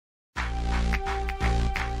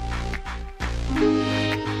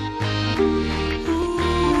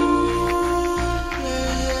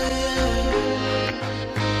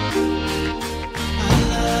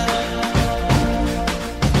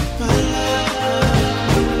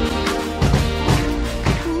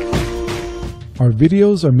Our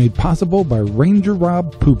videos are made possible by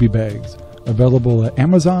RangerRob Poopy Bags, available at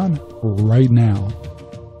Amazon right now.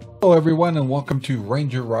 Hello everyone, and welcome to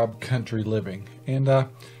RangerRob Country Living. And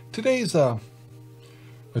today's a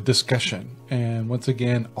discussion, and once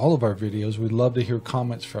again, all of our videos, we'd love to hear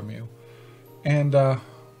comments from you. And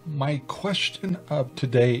my question of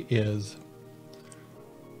today is,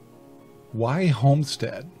 why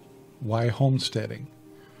homestead? Why homesteading?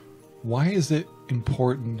 Why is it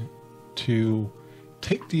important to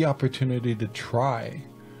take the opportunity to try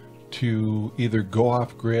to either go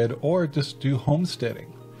off grid or just do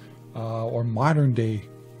homesteading, or modern day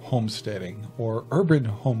homesteading or urban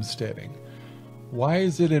homesteading? Why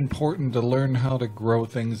is it important to learn how to grow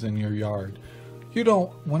things in your yard? You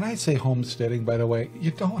don't, when I say homesteading, by the way,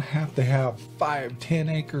 you don't have to have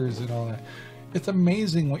 5-10 acres and all that. It's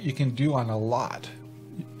amazing what you can do on a lot.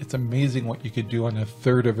 It's amazing what you could do on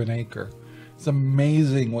 1/3 of an acre. It's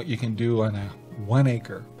amazing what you can do on 1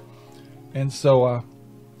 acre. And so,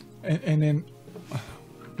 and then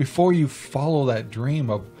before you follow that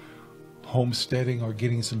dream of homesteading or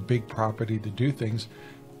getting some big property to do things,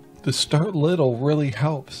 to start little really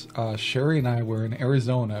helps. Sherry and I were in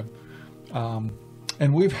Arizona,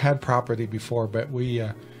 and we've had property before, but we,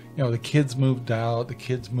 you know, the kids moved out, the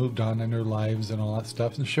kids moved on in their lives and all that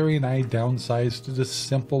stuff. And Sherry and I downsized to just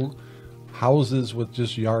simple houses with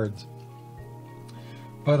just yards.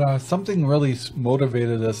 But something really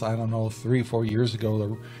motivated us, I don't know, 3-4 years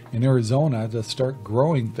ago in Arizona to start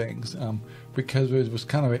growing things, because it was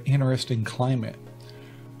kind of an interesting climate.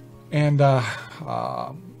 And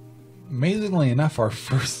amazingly enough, our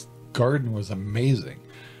first garden was amazing.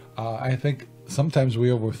 I think sometimes we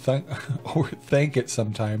overthink it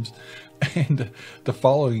sometimes. And the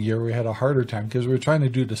following year we had a harder time because we were trying to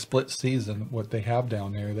do the split season, what they have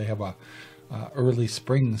down there. They have a early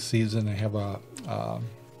spring season, they have a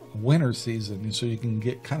winter season, and so you can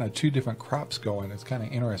get kind of 2 different crops going. It's kind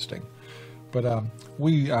of interesting. But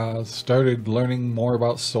we started learning more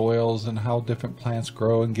about soils and how different plants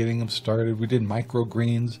grow and getting them started. We did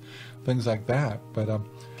microgreens, things like that. But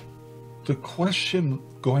the question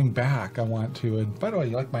going back, I want to, and by the way,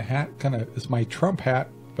 you like my hat? Kind of, it's my Trump hat,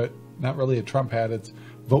 but not really a Trump hat. It's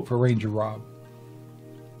vote for RangerRob.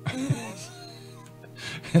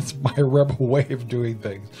 It's my rebel way of doing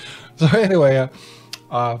things. So anyway,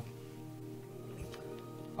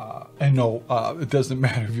 and no, it doesn't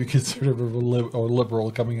matter if you're conservative or liberal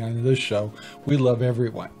coming on this show. We love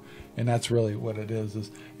everyone, and that's really what it is.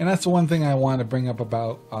 And that's the one thing I want to bring up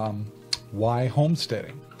about why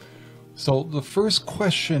homesteading. So the first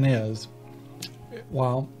question is,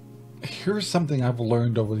 well, here's something I've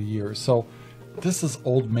learned over the years. So this is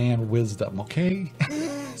old man wisdom, okay?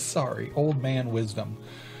 Sorry, old man wisdom.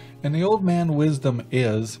 And the old man wisdom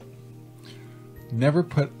is, never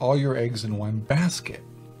put all your eggs in one basket.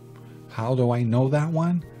 How do I know that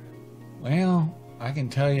one? Well, I can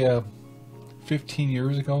tell you 15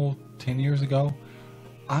 years ago, 10 years ago,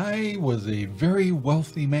 I was a very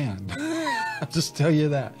wealthy man. I'll just tell you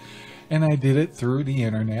that. And I did it through the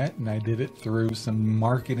internet, and I did it through some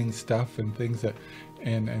marketing stuff and things that,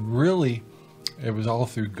 and really, it was all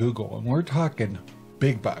through Google. And we're talking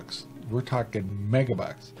big bucks. We're talking mega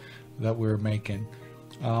bucks that we're making.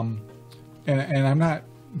 And I'm not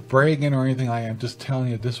bragging or anything like that. I'm just telling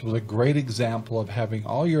you this was a great example of having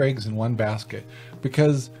all your eggs in one basket,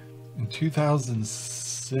 because in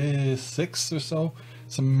 2006 or so,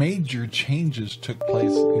 some major changes took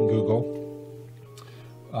place in Google.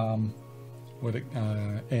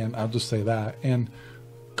 And I'll just say that, and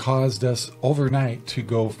caused us overnight to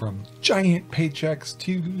go from giant paychecks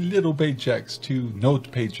to little paychecks to no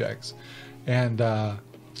paychecks. And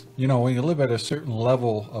you know, when you live at a certain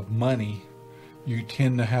level of money, you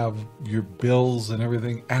tend to have your bills and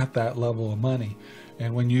everything at that level of money.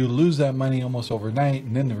 And when you lose that money almost overnight,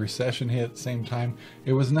 and then the recession hit at the same time,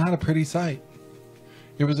 it was not a pretty sight.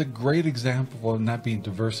 It was a great example of not being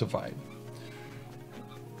diversified.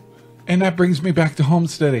 And that brings me back to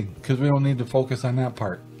homesteading, because we don't need to focus on that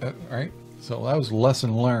part, right? So that was a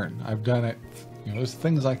lesson learned. I've done it. You know, there's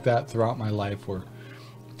things like that throughout my life where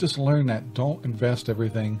just learn that don't invest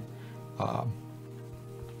everything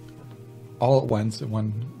all at once in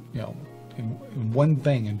one, you know, in one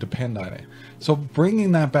thing and depend on it. So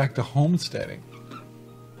bringing that back to homesteading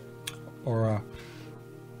or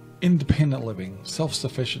independent living,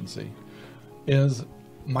 self-sufficiency, is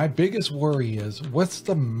my biggest worry is, what's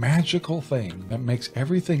the magical thing that makes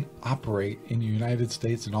everything operate in the United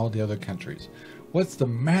States and all the other countries? What's the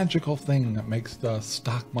magical thing that makes the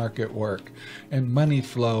stock market work and money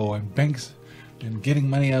flow and banks and getting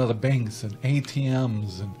money out of the banks and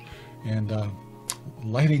ATMs and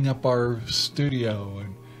lighting up our studio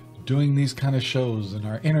and doing these kind of shows and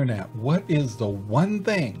our internet, what is the one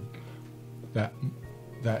thing that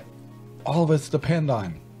all of us depend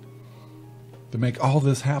on to make all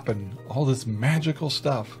this happen, all this magical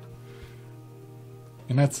stuff?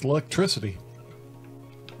 And that's electricity.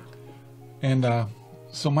 And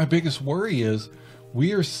so my biggest worry is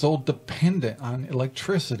we are so dependent on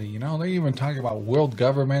electricity. You know, they're even talking about world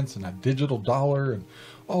governments and a digital dollar and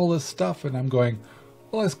all this stuff. And I'm going,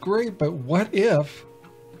 well, that's great, but what if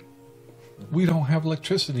we don't have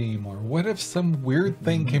electricity anymore? What if some weird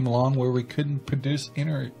thing came along where we couldn't produce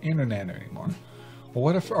internet anymore? Well,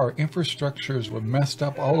 what if our infrastructures were messed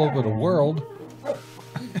up all over the world?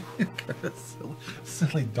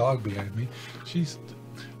 Silly dog behind me. She's...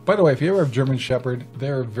 By the way, if you ever have German Shepherd,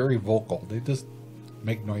 they're very vocal. They just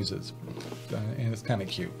make noises. And it's kind of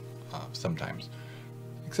cute sometimes.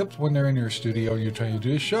 Except when they're in your studio and you're trying to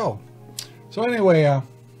do a show. So anyway,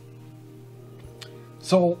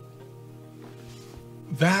 so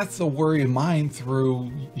that's a worry of mine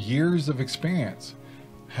through years of experience.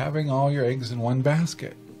 Having all your eggs in one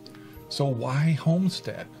basket. So why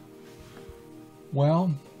Homestead?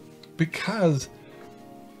 Well, because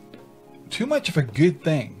too much of a good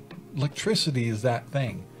thing. Electricity is that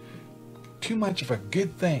thing. Too much of a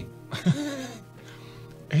good thing.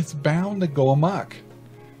 It's bound to go amok.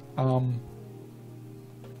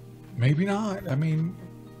 Maybe not. I mean,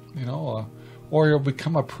 you know, or it'll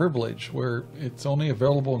become a privilege where it's only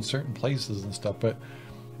available in certain places and stuff, but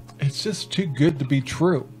it's just too good to be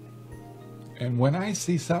true. And when I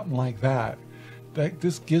see something like that, that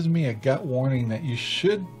just gives me a gut warning that you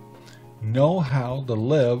should know how to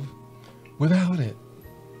live without it.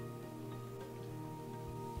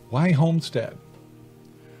 Why Homestead?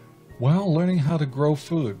 Well, learning how to grow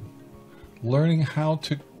food, learning how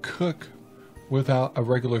to cook without a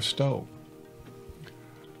regular stove,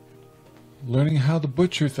 learning how to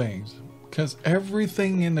butcher things, because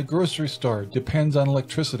everything in the grocery store depends on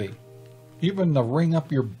electricity. Even to ring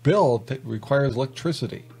up your bill that requires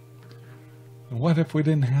electricity. And what if we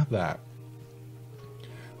didn't have that?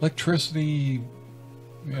 Electricity,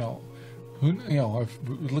 if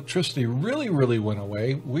electricity really went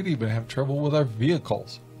away, we'd even have trouble with our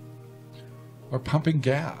vehicles or pumping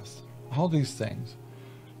gas, all these things.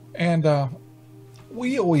 And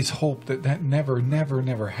we always hope that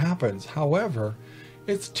never happens. However,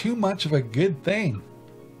 it's too much of a good thing.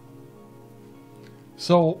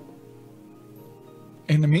 So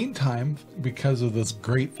in the meantime, because of this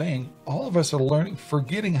great thing, all of us are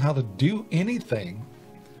forgetting how to do anything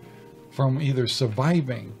from either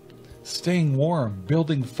surviving, staying warm,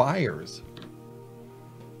 building fires,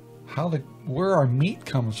 where our meat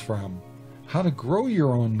comes from, how to grow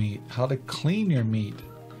your own meat, how to clean your meat,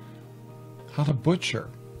 how to butcher.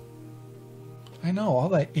 I know, all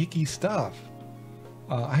that icky stuff.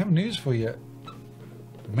 I have news for you.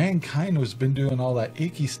 Mankind has been doing all that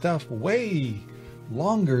icky stuff way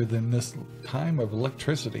longer than this time of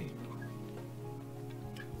electricity.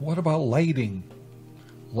 What about lighting,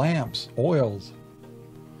 lamps, oils?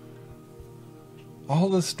 All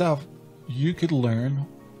this stuff you could learn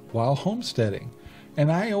while homesteading.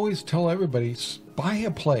 And I always tell everybody, buy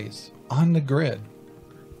a place on the grid.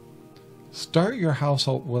 Start your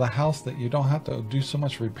household with a house that you don't have to do so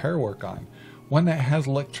much repair work on. One that has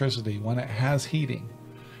electricity, one that has heating.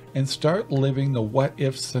 And start living the what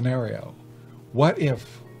if scenario. What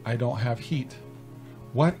if I don't have heat?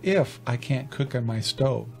 What if I can't cook on my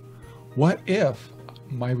stove? What if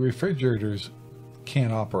my refrigerators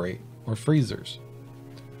can't operate, or freezers?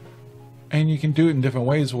 And you can do it in different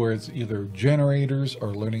ways, where it's either generators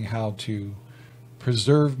or learning how to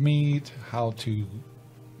preserve meat, how to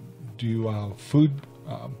do food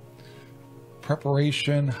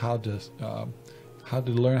preparation, how to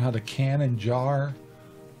learn how to can and jar,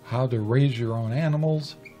 how to raise your own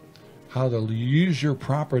animals, how to use your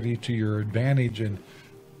property to your advantage and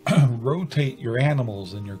rotate your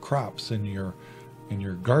animals and your crops and your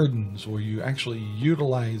gardens, where you actually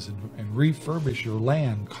utilize and refurbish your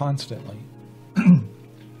land constantly.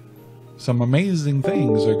 Some amazing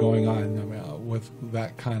things are going on with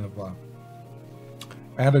that kind of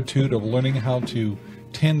attitude of learning how to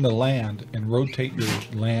tend the land and rotate your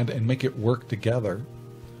land and make it work together,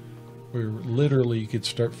 where literally you could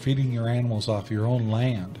start feeding your animals off your own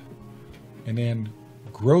land and then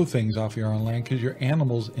grow things off your own land because your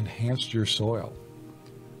animals enhanced your soil.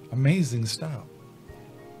 Amazing stuff.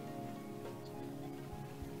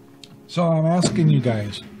 So I'm asking you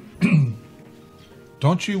guys,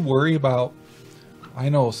 don't you worry about, I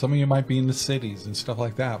know some of you might be in the cities and stuff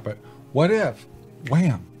like that, but what if,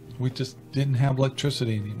 wham, we just didn't have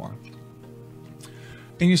electricity anymore?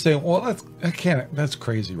 And you say, well, that's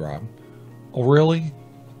crazy, Rob. Oh, really?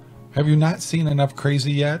 Have you not seen enough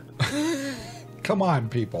crazy yet? Come on,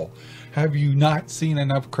 people. Have you not seen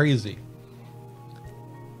enough crazy?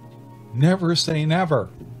 Never say never.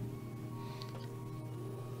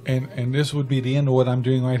 And this would be the end of what I'm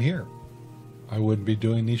doing right here. I wouldn't be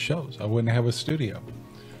doing these shows. I wouldn't have a studio.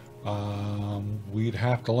 We'd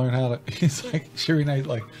have to learn how to. It's like Sherry and I,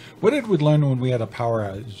 like, what did we learn when we had a power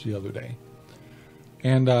outage the other day?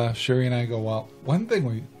 And Sherry and I go, well, one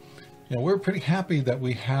thing we're pretty happy that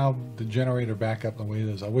we have the generator back up the way it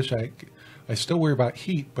is. I wish I still worry about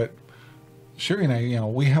heat, but Sherry and I,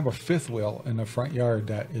 we have a fifth wheel in the front yard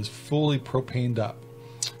that is fully propaned up,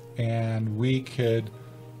 and we could,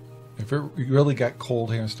 if it really got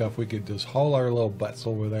cold here and stuff, we could just haul our little butts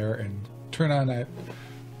over there and turn on that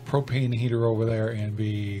propane heater over there and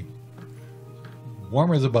be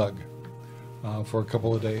warm as a bug for a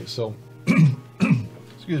couple of days. So,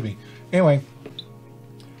 excuse me. Anyway,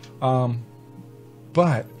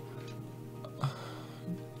 but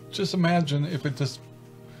just imagine if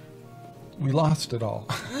we lost it all.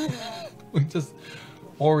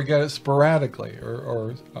 Or we got it sporadically,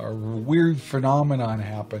 or a weird phenomenon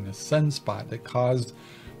happened, a sunspot that caused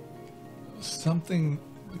something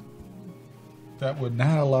that would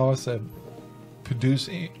not allow us to produce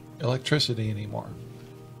electricity anymore.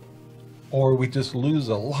 Or we just lose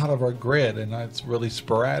a lot of our grid, and that's really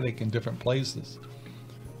sporadic in different places.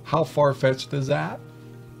 How far-fetched is that?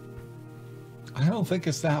 I don't think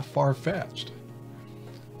it's that far-fetched.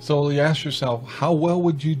 So you ask yourself, how well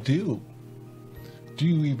would you do? Do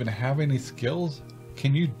you even have any skills?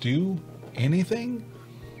 Can you do anything?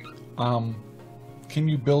 Can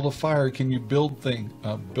you build a fire? Can you build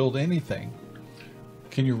anything?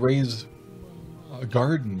 Can you raise a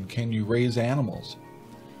garden? Can you raise animals?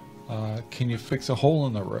 Can you fix a hole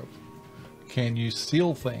in the roof? Can you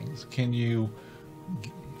seal things? Can you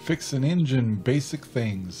fix an engine? Basic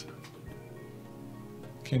things.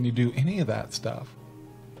 Can you do any of that stuff?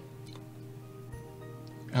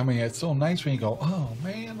 I mean, it's so nice when you go, oh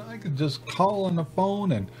man, I could just call on the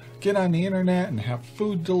phone and get on the internet and have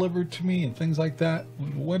food delivered to me and things like that.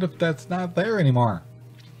 What if that's not there anymore?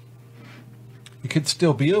 You could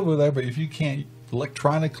still be over there, but if you can't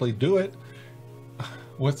electronically do it,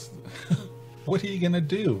 what are you gonna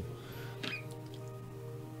do?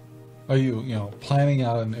 Are you planning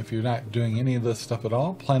on, if you're not doing any of this stuff at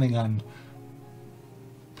all, planning on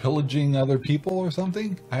pillaging other people or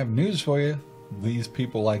something? I have news for you. These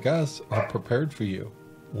people like us are prepared for you.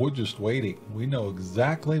 We're just waiting. We know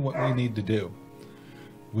exactly what we need to do.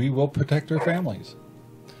 We will protect our families.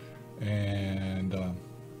 And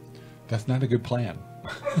that's not a good plan.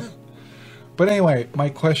 But anyway, my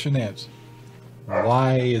question is,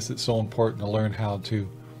 why is it so important to learn how to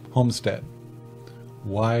homestead?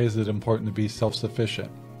 Why is it important to be self-sufficient,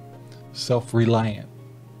 self-reliant?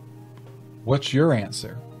 What's your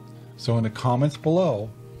answer? So in the comments below,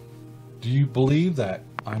 do you believe that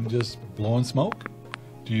I'm just blowing smoke?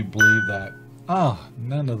 Do you believe that,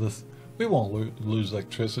 none of this, we won't lose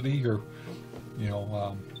electricity, or,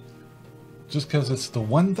 just because it's the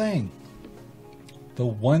one thing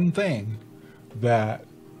that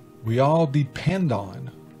we all depend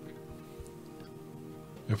on.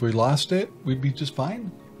 If we lost it, we'd be just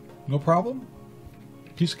fine. No problem.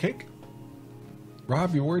 Piece of cake.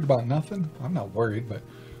 Rob, you're worried about nothing? I'm not worried, but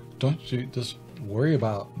don't you just worry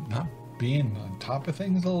about not being on top of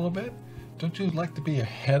things a little bit? Don't you like to be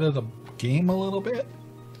ahead of the game a little bit?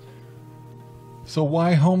 So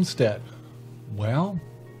why homestead? Well,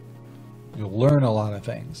 you'll learn a lot of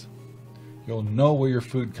things. You'll know where your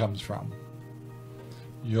food comes from.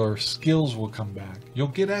 Your skills will come back. You'll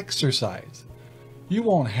get exercise. You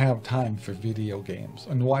won't have time for video games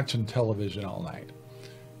and watching television all night.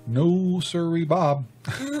 No, sirree, Bob.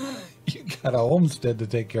 You got a homestead to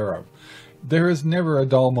take care of. There is never a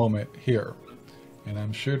dull moment here. And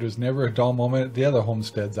I'm sure there's never a dull moment at the other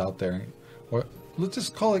homesteads out there. Or let's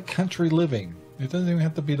just call it country living. It doesn't even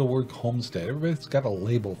have to be the word homestead. Everybody's got to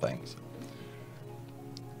label things.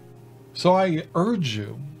 So I urge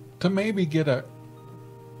you to maybe get a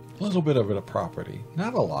little bit of a property.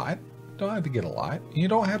 Not a lot. Don't have to get a lot. You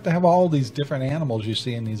don't have to have all these different animals you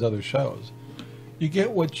see in these other shows. You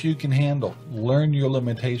get what you can handle. Learn your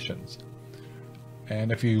limitations.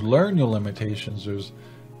 And if you learn your limitations,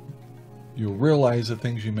 you'll realize the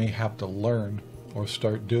things you may have to learn or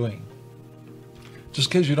start doing. Just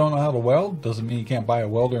because you don't know how to weld doesn't mean you can't buy a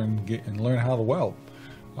welder and learn how to weld.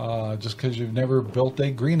 Just because you've never built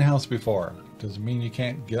a greenhouse before doesn't mean you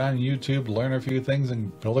can't get on YouTube, learn a few things,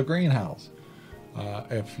 and build a greenhouse.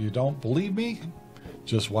 If you don't believe me,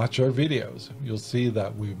 Just watch our videos. You'll see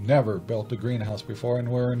that we've never built a greenhouse before, and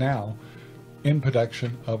we're now in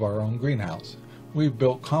production of our own greenhouse. We've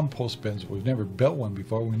built compost bins. We've never built one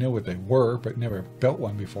before. We knew what they were, but never built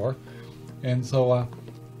one before. And so,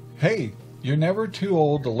 hey, you're never too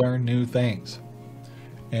old to learn new things.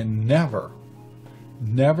 And never,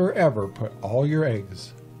 never ever put all your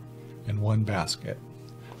eggs in one basket.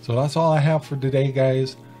 So that's all I have for today,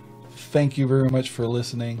 guys. Thank you very much for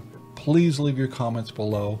listening. Please leave your comments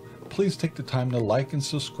below. Please take the time to like and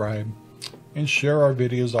subscribe and share our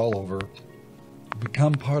videos all over.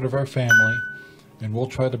 Become part of our family, and we'll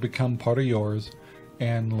try to become part of yours.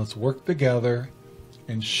 And let's work together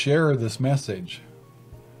and share this message.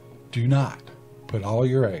 Do not put all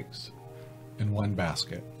your eggs in one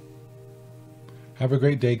basket. Have a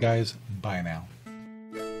great day, guys. Bye now.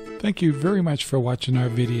 Thank you very much for watching our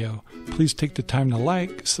video. Please take the time to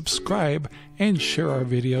like, subscribe, and share our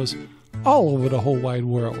videos all over the whole wide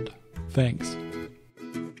world. Thanks.